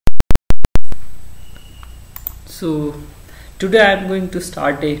So today I am going to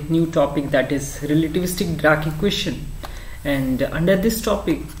start a new topic, that is relativistic Dirac equation, and under this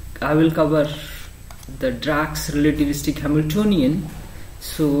topic I will cover the Dirac's relativistic Hamiltonian.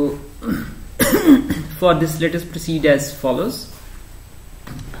 So for this, let us proceed as follows.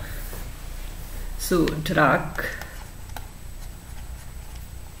 So Dirac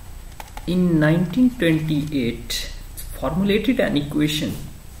in 1928 formulated an equation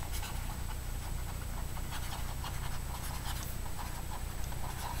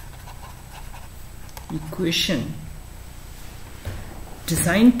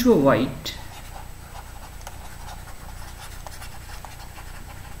designed to avoid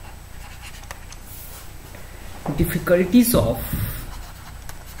difficulties of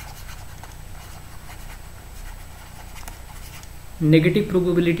negative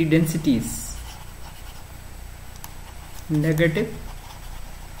probability densities,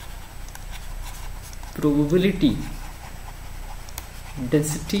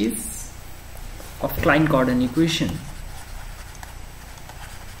 of Klein-Gordon equation.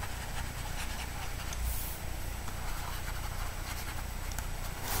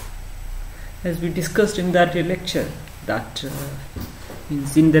 As we discussed in that lecture, that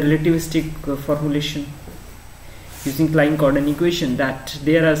means in the relativistic formulation using Klein-Gordon equation, that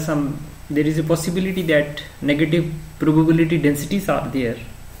there is a possibility that negative probability densities are there,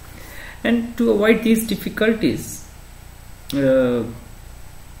 and to avoid these difficulties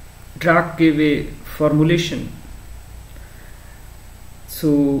Dirac gave a formulation.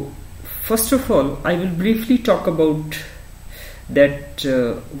 So first of all, I will briefly talk about that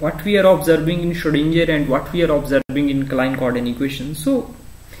what we are observing in Schrodinger and what we are observing in Klein-Gordon equation. So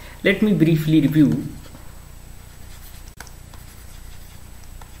let me briefly review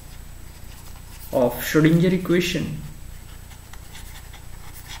of Schrodinger equation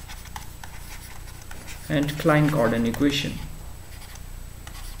and Klein-Gordon equation.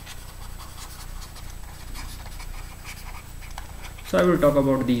 So I will talk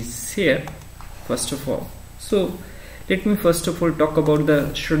about these here first of all. So let me first of all talk about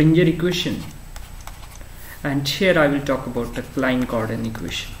the Schrodinger equation, and here I will talk about the Klein-Gordon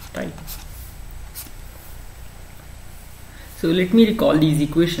equation, right? So let me recall these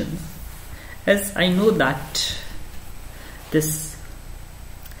equations. As I know that this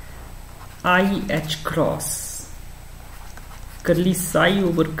IH cross curly psi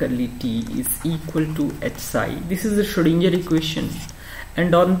over curly t is equal to H psi. This is the Schrodinger equation,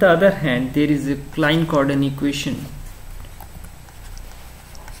 and on the other hand there is a Klein-Gordon equation.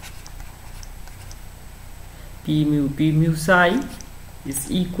 P mu psi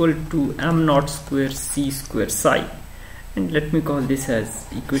is equal to m naught square c square psi, and let me call this as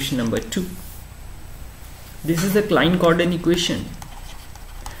equation number 2. This is the Klein-Gordon equation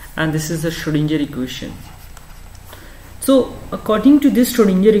and this is the Schrodinger equation. So according to this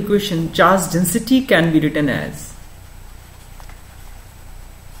Schrodinger equation, charge density can be written as,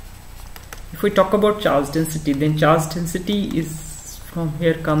 if we talk about charge density, then charge density is from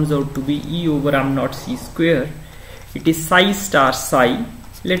here comes out to be E over m naught c square. It is psi star psi.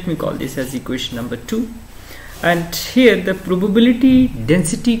 Let me call this as equation number 2. And here the probability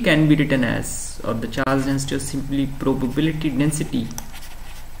density can be written as, or the charge density, or simply probability density,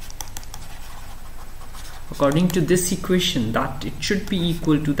 according to this equation, that it should be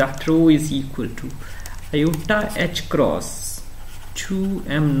equal to, that rho is equal to iota h cross 2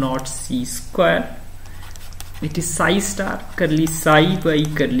 m naught c square. It is psi star curly psi by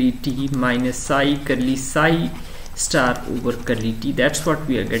curly t minus psi curly psi star over curly t. That's what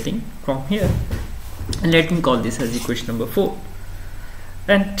we are getting from here, and let me call this as equation number 4.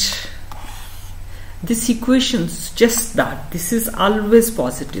 And this equation suggests that this is always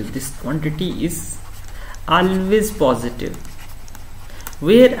positive, this quantity is always positive,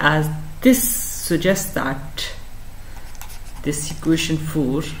 whereas this suggests that this equation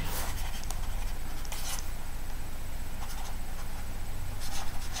 4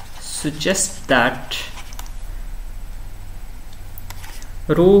 suggests that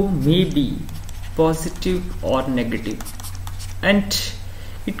rho may be positive or negative, and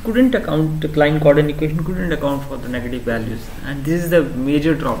it couldn't account, the Klein-Gordon equation couldn't account for the negative values, and this is the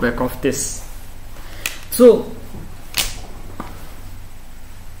major drawback of this. So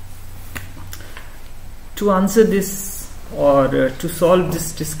to answer this, or to solve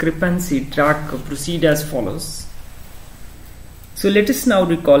this discrepancy, Dirac proceed as follows. So let us now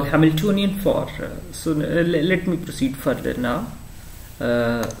recall Hamiltonian for let me proceed further now.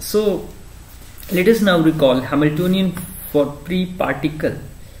 So let us now recall Hamiltonian for pre-particle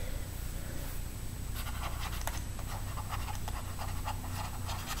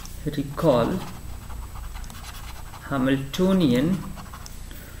recall Hamiltonian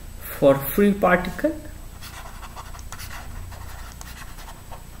for free particle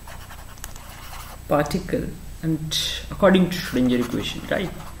and according to Schrodinger equation, right?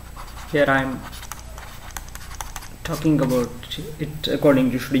 Here I am talking about it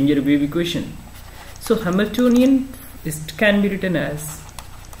according to Schrodinger wave equation. So Hamiltonian can be written as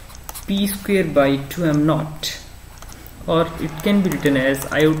p square by 2m naught, or it can be written as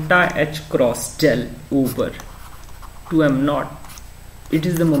iota h cross del over 2m naught. It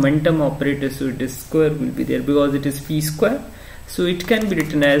is the momentum operator, so it is square will be there because it is p square. So it can be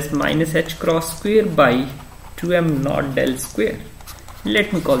written as minus h cross square by 2m naught del square.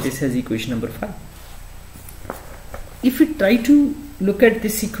 Let me call this as equation number 5. If we try to look at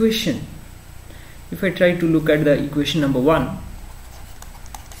this equation, if I try to look at the equation number 1,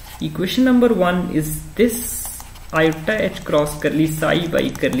 equation number 1 is this iota h cross curly psi by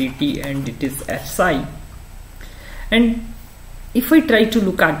curly t, and it is h psi. And if I try to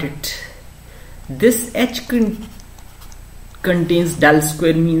look at it, this h contains del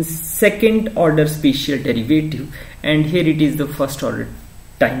square, means second order spatial derivative, and here it is the first order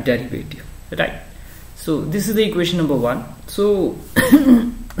time derivative, right? So this is the equation number 1. So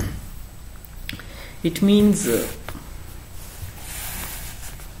it means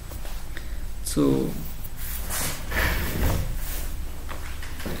so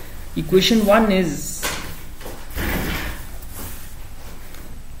equation 1 is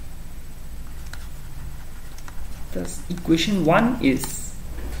thus equation 1 is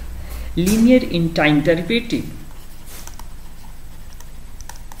linear in time derivative.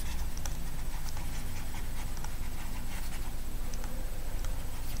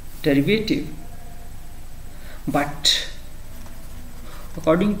 But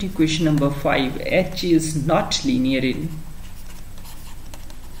according to equation number 5, h is not linear in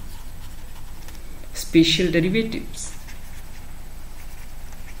spatial derivatives.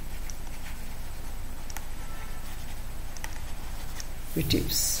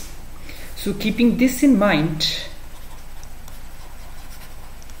 So keeping this in mind,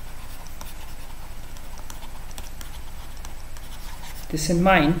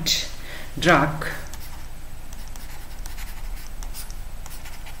 Dirac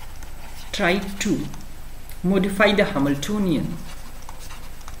tried to modify the Hamiltonian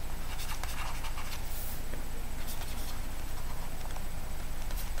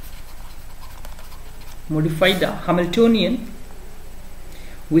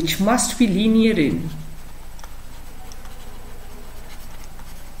which must be linear in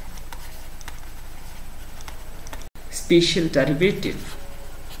spatial derivative.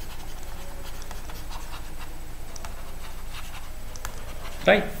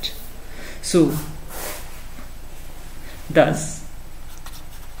 Right. So thus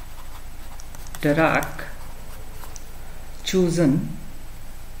Dirac chosen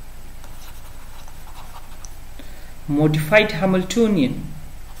modified Hamiltonian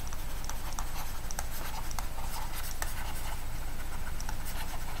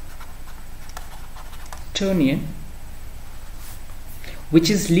which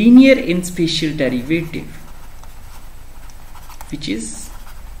is linear in spatial derivative,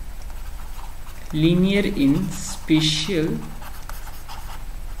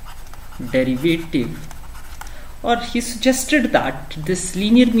 or he suggested that this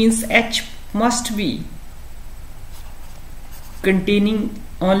linear means h must be containing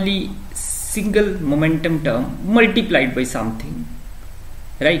only single momentum term multiplied by something,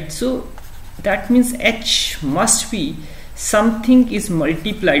 right? So that means h must be something is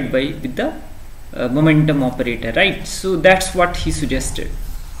multiplied by with the momentum operator, right? So that's what he suggested,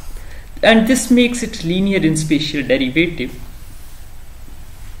 and this makes it linear in spatial derivative.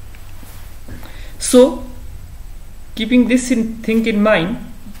 So keeping this thing in mind,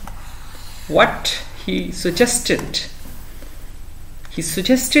 what he suggested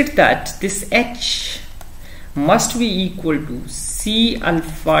that this h must be equal to c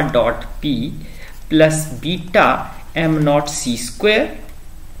alpha dot p plus beta m naught c square,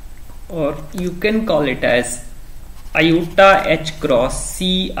 or you can call it as iota h cross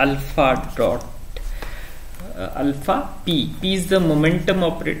c alpha dot alpha p. P is the momentum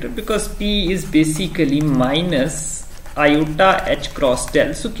operator because p is basically minus iota h cross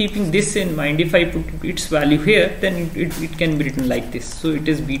del. So keeping this in mind, if I put its value here, then it can be written like this. So it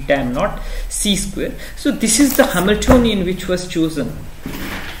is beta m naught c square. So this is the Hamiltonian which was chosen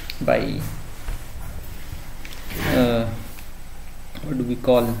by what do we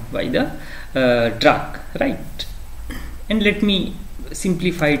call, by the Dirac, right? And let me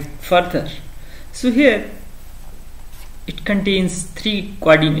simplify it further. So here it contains three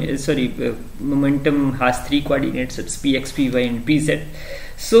coordinates, momentum has three coordinates, it's px, py and pz.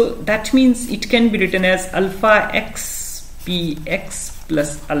 So that means it can be written as alpha x px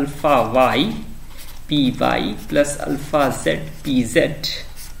plus alpha y py plus alpha z pz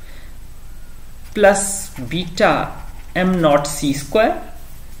plus beta m naught c square.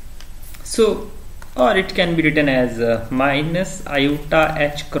 So, or it can be written as minus iota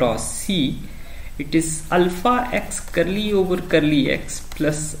h cross c. It is alpha x curly over curly x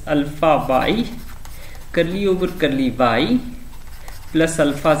plus alpha y curly over curly y plus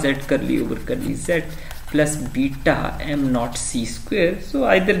alpha z curly over curly z plus beta m naught c square. So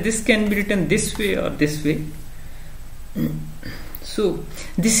either this can be written this way or this way. So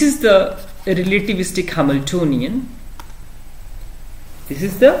this is the relativistic Hamiltonian. This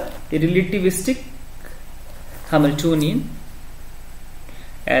is the relativistic Hamiltonian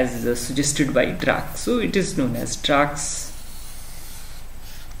as suggested by Dirac. So it is known as Dirac's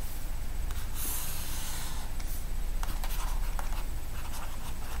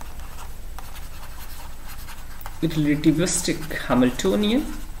relativistic Hamiltonian.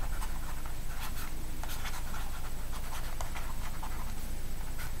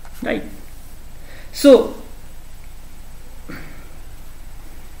 Right. So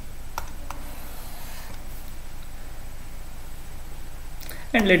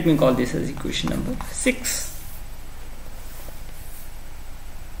and let me call this as equation number 6.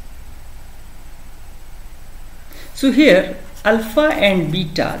 So here alpha and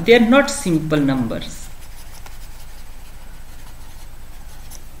beta, they are not simple numbers.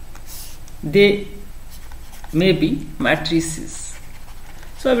 They may be matrices.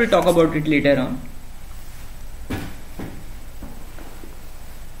 So I will talk about it later on.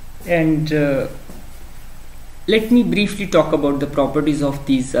 And let me briefly talk about the properties of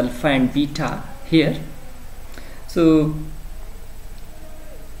these alpha and beta here. So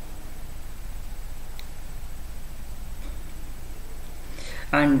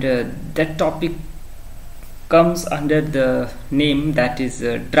and that topic comes under the name that is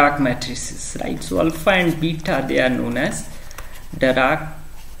Dirac matrices, right? So alpha and beta, they are known as Dirac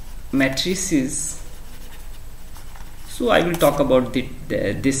matrices. So I will talk about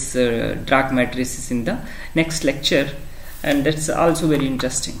this Dirac matrices in the next lecture, and that's also very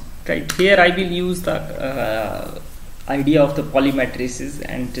interesting, right? Here I will use the idea of the polymatrices,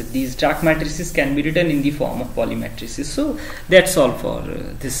 and these Dirac matrices can be written in the form of polymatrices. So that's all for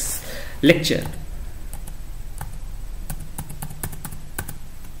this lecture.